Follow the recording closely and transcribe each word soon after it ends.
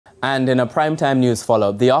And in a primetime news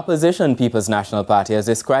follow-up, the opposition People's National Party has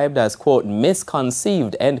described as, quote,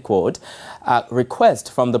 misconceived, end quote, a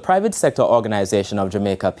request from the private sector organization of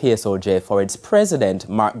Jamaica, PSOJ, for its president,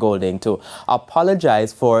 Mark Golding, to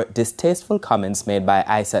apologize for distasteful comments made by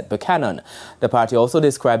Isat Buchanan. The party also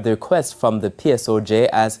described the request from the PSOJ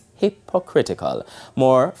as hypocritical.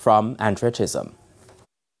 More from Andrea Chisholm.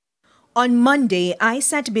 On Monday,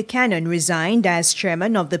 Isat Buchanan resigned as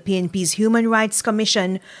chairman of the PNP's Human Rights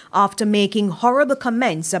Commission after making horrible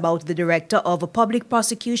comments about the director of Public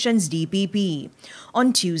Prosecutions DPP.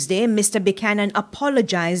 On Tuesday, Mr. Buchanan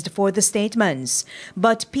apologized for the statements,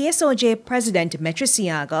 but PSOJ President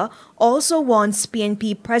Metrisiaga also wants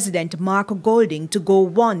PNP President Mark Golding to go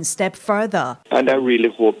one step further. And I really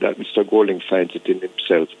hope that Mr. Golding finds it in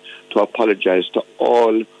himself to apologize to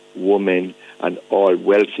all women and all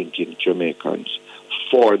well-thinking Jamaicans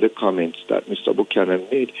for the comments that Mr. Buchanan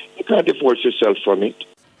made. You can't divorce yourself from it.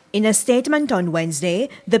 In a statement on Wednesday,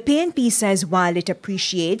 the PNP says while it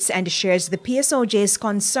appreciates and shares the PSOJ's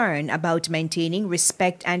concern about maintaining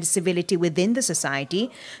respect and civility within the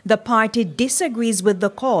society, the party disagrees with the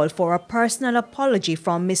call for a personal apology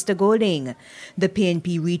from Mr. Golding. The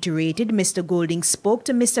PNP reiterated Mr. Golding spoke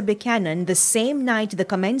to Mr. Buchanan the same night the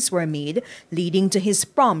comments were made, leading to his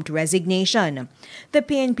prompt resignation. The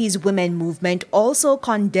PNP's women movement also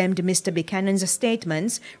condemned Mr. Buchanan's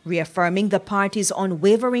statements, reaffirming the party's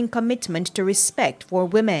unwavering commitment to respect for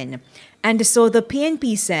women. And so the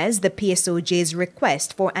PNP says the PSOJ's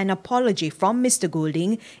request for an apology from Mr.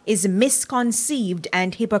 Golding is misconceived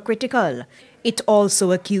and hypocritical. It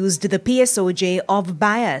also accused the PSOJ of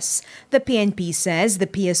bias. The PNP says the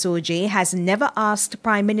PSOJ has never asked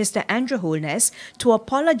Prime Minister Andrew Holness to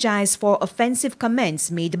apologize for offensive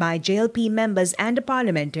comments made by JLP members and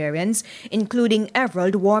parliamentarians, including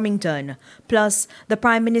Everald Warmington. Plus, the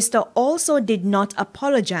Prime Minister also did not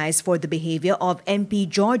apologize for the behavior of MP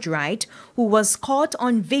George Wright, who was caught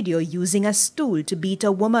on video using a stool to beat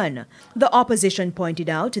a woman. The opposition pointed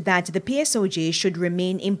out that the PSOJ should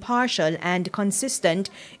remain impartial and consistent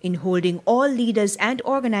in holding all leaders and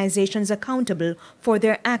organizations accountable for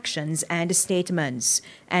their actions and statements.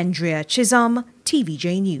 Andrea Chisholm,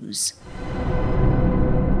 TVJ News.